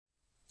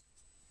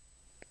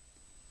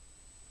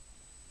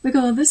The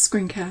goal of this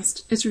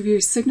screencast is to review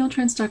signal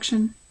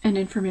transduction and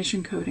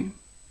information coding.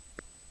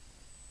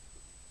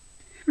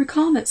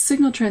 Recall that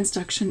signal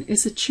transduction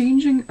is a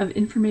changing of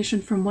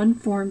information from one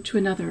form to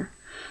another,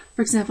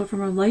 for example, from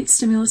a light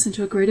stimulus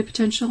into a graded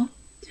potential,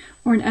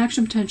 or an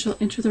action potential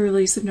into the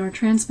release of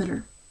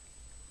neurotransmitter.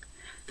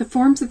 The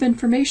forms of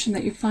information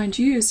that you find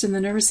used in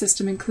the nervous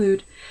system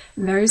include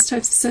various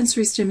types of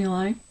sensory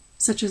stimuli,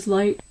 such as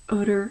light,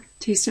 odor,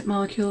 taste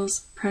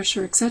molecules,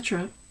 pressure,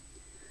 etc.,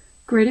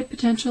 graded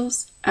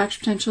potentials, action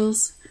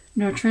potentials,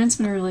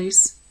 neurotransmitter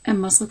release,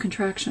 and muscle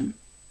contraction.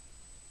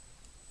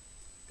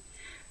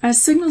 As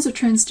signals are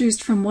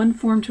transduced from one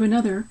form to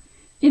another,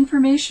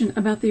 information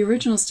about the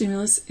original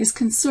stimulus is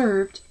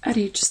conserved at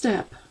each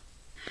step.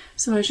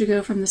 So as you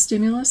go from the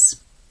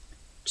stimulus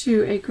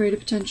to a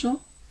graded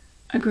potential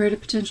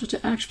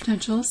to action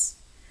potentials,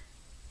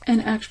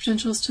 and action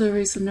potentials to the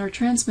release of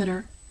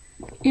neurotransmitter,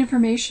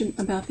 information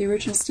about the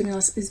original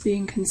stimulus is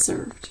being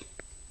conserved.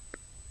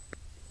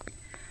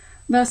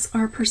 Thus,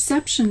 our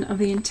perception of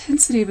the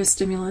intensity of a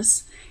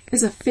stimulus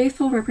is a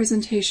faithful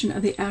representation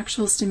of the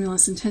actual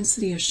stimulus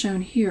intensity as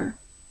shown here.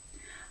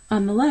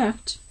 On the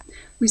left,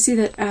 we see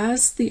that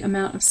as the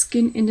amount of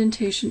skin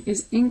indentation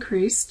is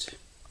increased,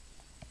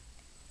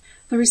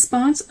 the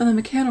response of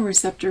the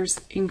mechanoreceptors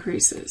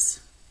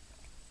increases.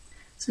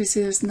 So we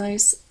see this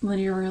nice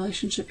linear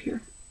relationship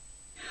here.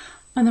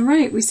 On the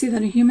right, we see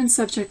that a human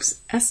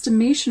subject's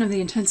estimation of the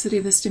intensity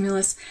of the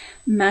stimulus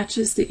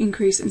matches the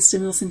increase in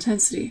stimulus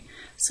intensity.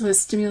 So as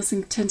stimulus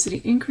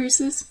intensity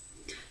increases,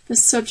 the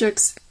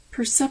subject's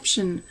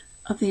perception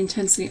of the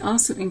intensity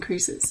also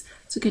increases.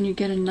 So again, you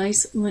get a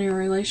nice linear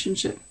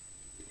relationship.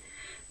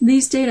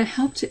 These data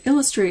help to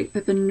illustrate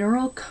that the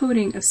neural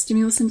coding of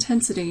stimulus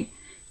intensity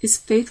is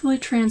faithfully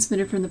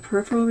transmitted from the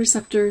peripheral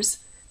receptors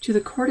to the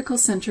cortical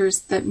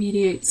centers that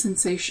mediate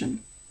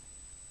sensation.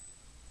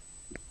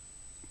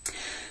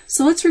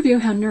 So let's review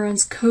how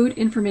neurons code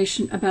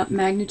information about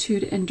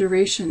magnitude and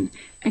duration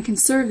and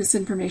conserve this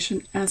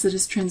information as it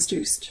is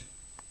transduced.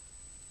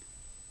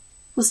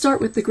 We'll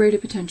start with the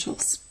graded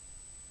potentials.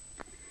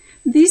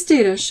 These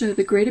data show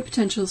the graded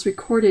potentials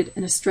recorded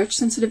in a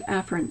stretch-sensitive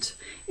afferent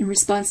in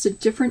response to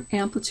different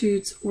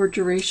amplitudes or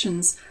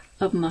durations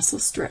of muscle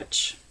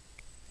stretch.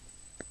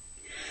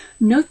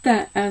 Note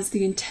that as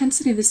the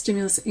intensity of the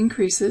stimulus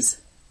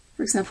increases,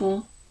 for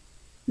example,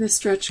 this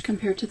stretch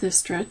compared to this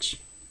stretch,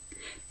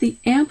 the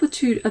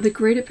amplitude of the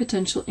graded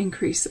potential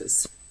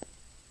increases.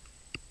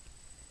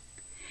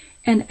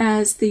 And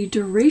as the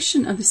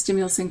duration of the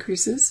stimulus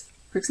increases,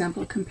 for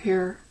example,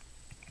 compare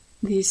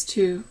these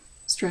two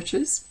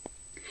stretches,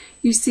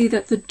 you see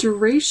that the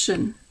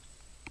duration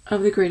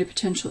of the graded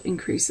potential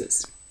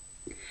increases.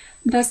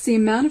 Thus, the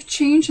amount of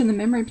change in the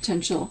memory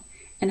potential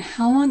and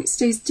how long it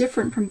stays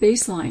different from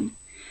baseline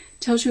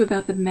tells you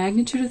about the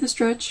magnitude of the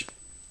stretch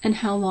and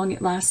how long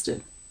it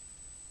lasted.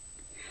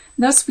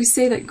 Thus, we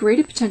say that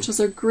graded potentials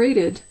are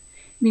graded,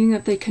 meaning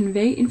that they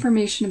convey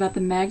information about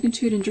the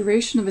magnitude and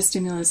duration of a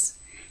stimulus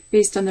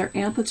based on their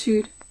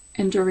amplitude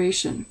and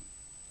duration.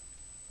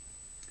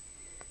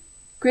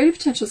 Graded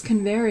potentials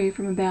can vary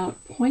from about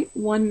 0.1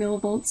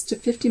 millivolts to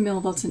 50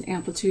 millivolts in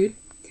amplitude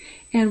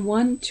and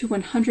 1 to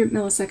 100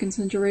 milliseconds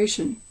in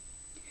duration.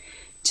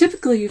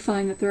 Typically, you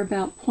find that they're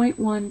about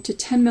 0.1 to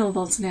 10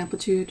 millivolts in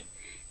amplitude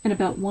and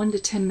about 1 to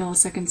 10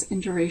 milliseconds in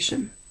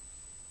duration.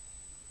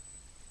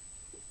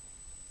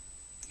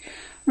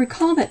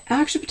 Recall that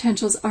action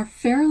potentials are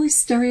fairly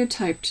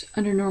stereotyped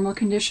under normal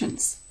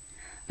conditions.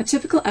 A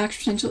typical action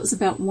potential is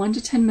about 1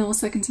 to 10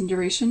 milliseconds in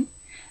duration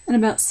and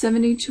about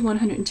 70 to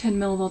 110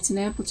 millivolts in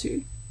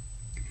amplitude.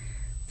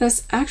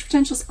 Thus, action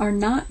potentials are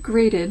not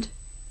graded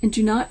and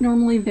do not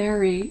normally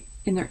vary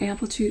in their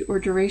amplitude or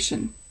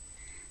duration.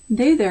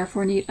 They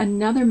therefore need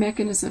another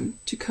mechanism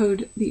to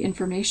code the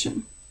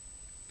information.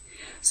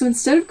 So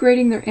instead of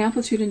grading their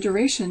amplitude and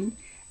duration,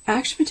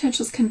 action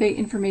potentials convey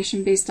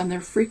information based on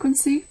their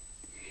frequency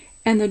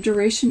and the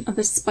duration of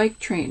the spike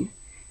train,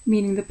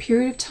 meaning the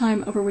period of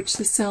time over which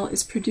the cell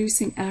is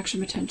producing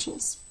action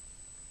potentials.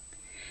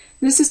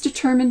 This is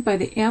determined by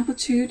the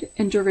amplitude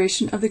and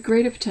duration of the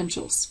graded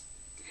potentials.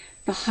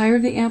 The higher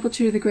the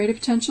amplitude of the graded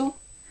potential,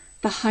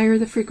 the higher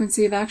the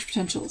frequency of action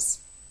potentials.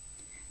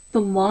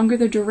 The longer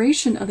the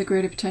duration of the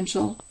graded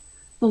potential,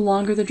 the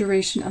longer the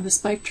duration of the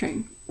spike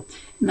train.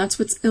 And that's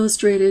what's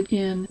illustrated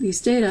in these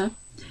data.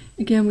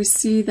 Again, we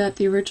see that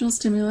the original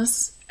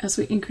stimulus, as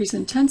we increase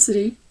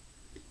intensity,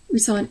 we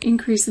saw an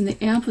increase in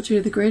the amplitude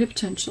of the graded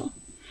potential.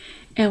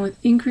 And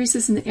with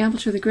increases in the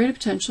amplitude of the graded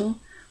potential,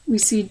 we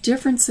see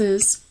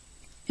differences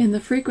in the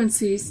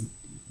frequencies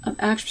of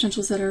action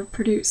potentials that are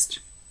produced.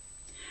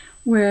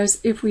 Whereas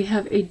if we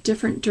have a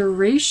different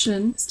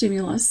duration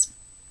stimulus,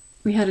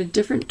 we had a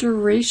different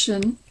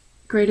duration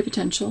graded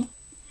potential,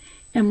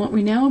 and what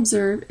we now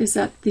observe is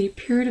that the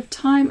period of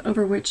time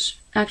over which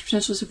action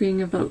potentials are being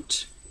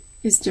evoked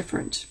is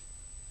different.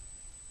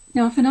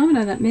 Now, a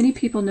phenomenon that many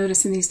people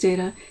notice in these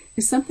data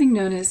is something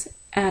known as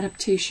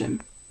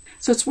adaptation.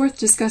 So it's worth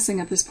discussing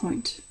at this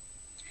point.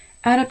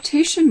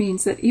 Adaptation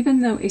means that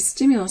even though a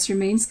stimulus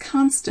remains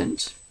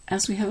constant,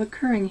 as we have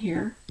occurring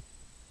here,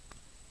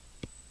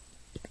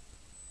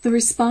 the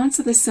response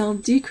of the cell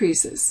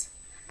decreases.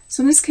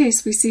 So in this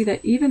case, we see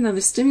that even though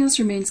the stimulus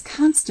remains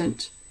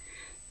constant,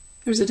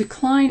 there's a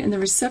decline in the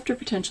receptor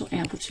potential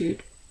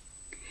amplitude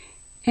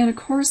and a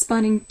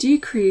corresponding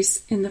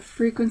decrease in the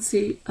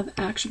frequency of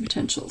action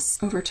potentials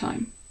over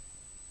time.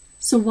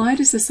 So why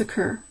does this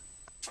occur?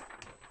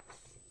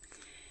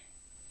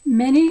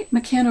 Many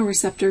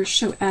mechanoreceptors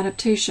show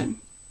adaptation.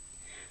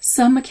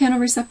 Some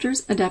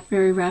mechanoreceptors adapt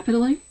very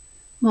rapidly,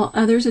 while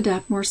others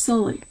adapt more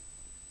slowly.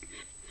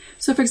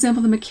 So for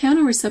example, the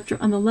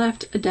mechanoreceptor on the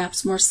left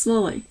adapts more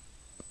slowly.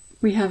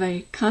 We have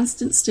a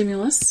constant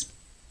stimulus,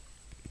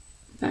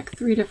 in fact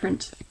 3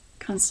 different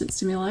constant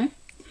stimuli,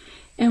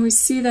 and we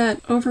see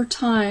that over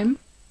time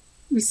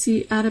we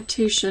see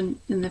adaptation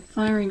in the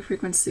firing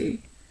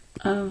frequency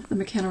of the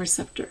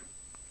mechanoreceptor,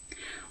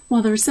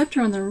 while the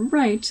receptor on the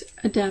right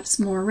adapts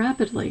more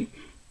rapidly,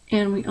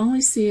 and we only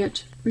see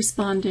it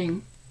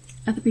responding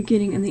at the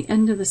beginning and the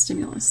end of the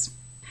stimulus.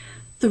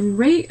 The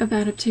rate of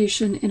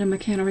adaptation in a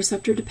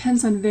mechanoreceptor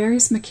depends on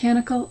various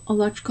mechanical,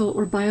 electrical,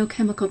 or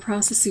biochemical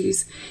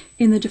processes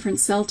in the different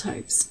cell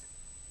types.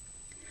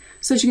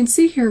 So as you can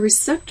see here,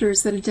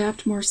 receptors that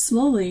adapt more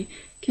slowly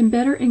can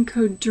better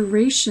encode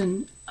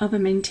duration of a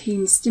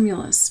maintained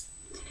stimulus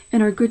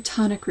and are good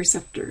tonic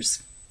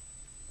receptors.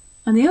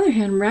 On the other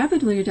hand,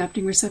 rapidly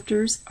adapting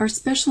receptors are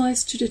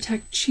specialized to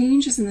detect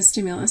changes in the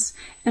stimulus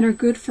and are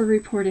good for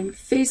reporting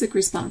phasic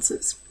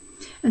responses.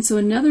 And so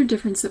another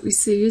difference that we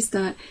see is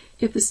that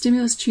if the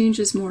stimulus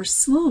changes more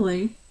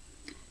slowly,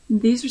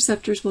 these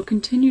receptors will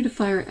continue to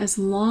fire as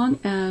long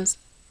as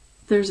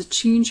there's a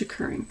change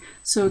occurring.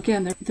 So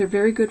again, they're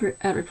very good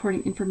at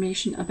reporting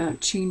information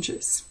about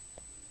changes,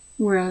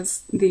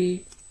 whereas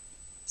the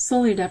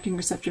slowly adapting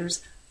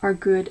receptors are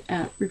good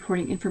at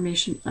reporting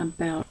information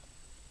about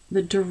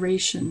the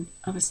duration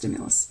of a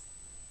stimulus.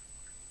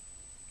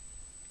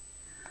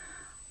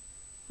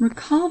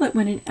 Recall that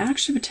when an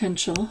action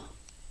potential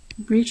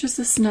reaches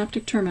the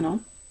synaptic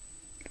terminal,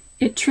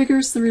 it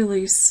triggers the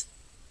release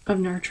of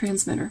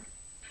neurotransmitter.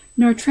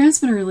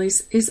 Neurotransmitter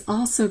release is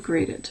also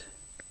graded.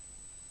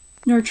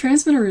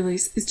 Neurotransmitter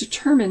release is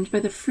determined by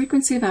the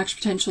frequency of action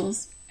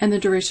potentials and the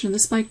duration of the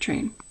spike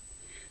train.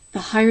 The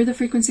higher the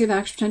frequency of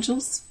action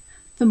potentials,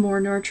 the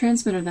more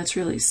neurotransmitter that's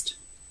released.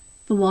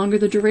 The longer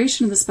the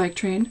duration of the spike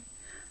train,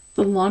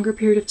 the longer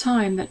period of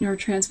time that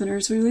neurotransmitter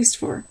is released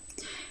for.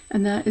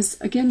 And that is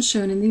again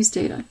shown in these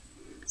data.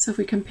 So if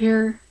we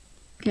compare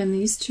again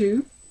these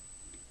two,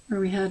 where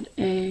we had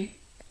a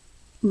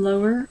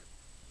lower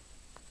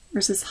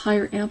versus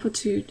higher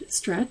amplitude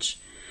stretch,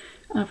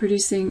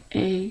 producing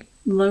a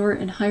lower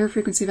and higher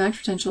frequency of action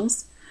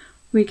potentials,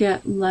 we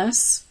get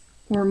less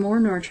or more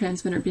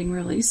neurotransmitter being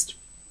released.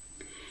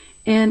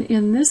 And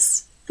in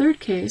this third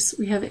case,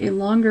 we have a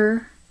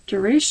longer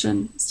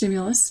duration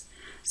stimulus,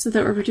 so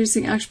that we're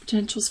producing action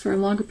potentials for a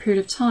longer period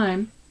of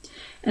time.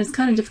 And it's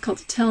kind of difficult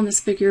to tell in this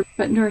figure,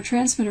 but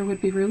neurotransmitter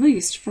would be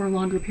released for a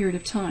longer period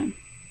of time.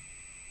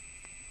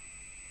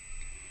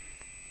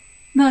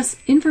 Thus,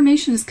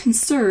 information is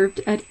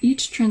conserved at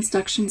each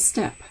transduction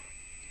step.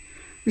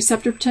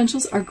 Receptor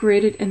potentials are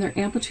graded in their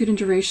amplitude and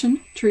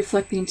duration to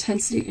reflect the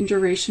intensity and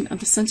duration of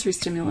the sensory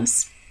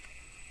stimulus.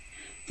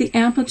 The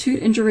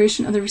amplitude and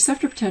duration of the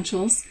receptor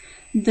potentials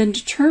then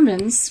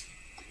determines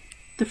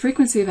the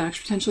frequency of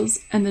action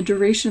potentials and the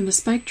duration of the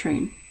spike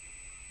train.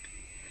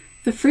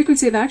 The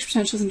frequency of action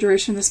potentials and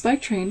duration of the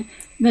spike train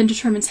then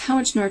determines how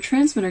much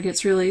neurotransmitter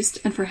gets released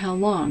and for how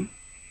long.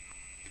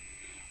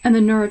 And the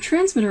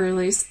neurotransmitter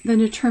release then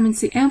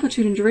determines the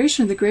amplitude and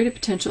duration of the graded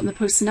potential in the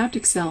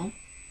postsynaptic cell,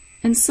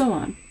 and so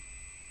on.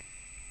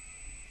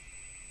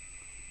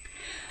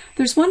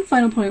 There's one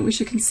final point we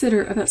should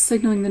consider about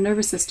signaling the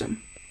nervous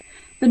system.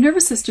 The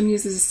nervous system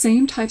uses the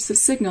same types of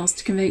signals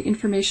to convey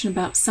information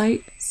about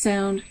sight,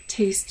 sound,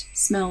 taste,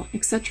 smell,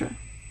 etc.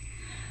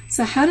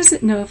 So how does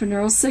it know if a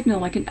neural signal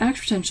like an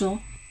action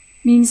potential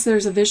means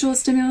there's a visual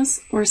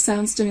stimulus or a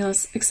sound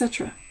stimulus,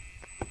 etc.?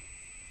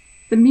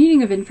 The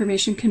meaning of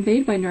information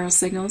conveyed by neural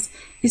signals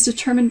is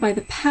determined by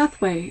the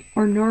pathway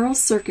or neural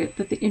circuit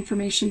that the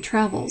information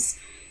travels,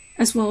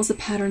 as well as the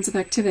patterns of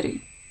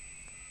activity.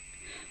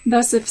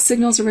 Thus, if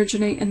signals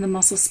originate in the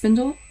muscle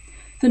spindle,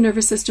 the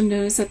nervous system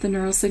knows that the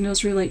neural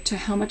signals relate to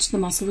how much the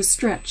muscle was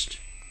stretched.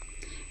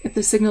 If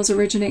the signals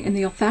originate in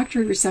the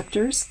olfactory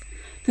receptors,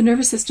 the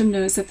nervous system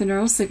knows that the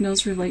neural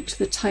signals relate to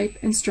the type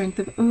and strength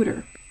of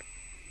odor.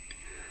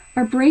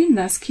 Our brain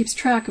thus keeps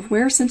track of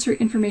where sensory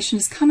information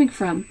is coming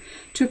from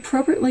to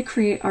appropriately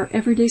create our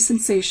everyday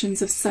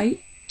sensations of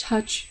sight,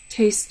 touch,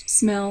 taste,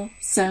 smell,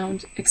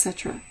 sound,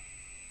 etc.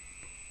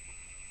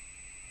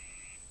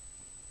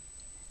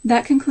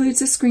 That concludes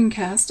the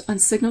screencast on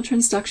signal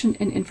transduction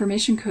and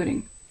information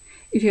coding.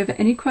 If you have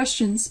any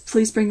questions,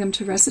 please bring them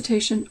to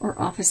recitation or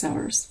office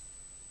hours.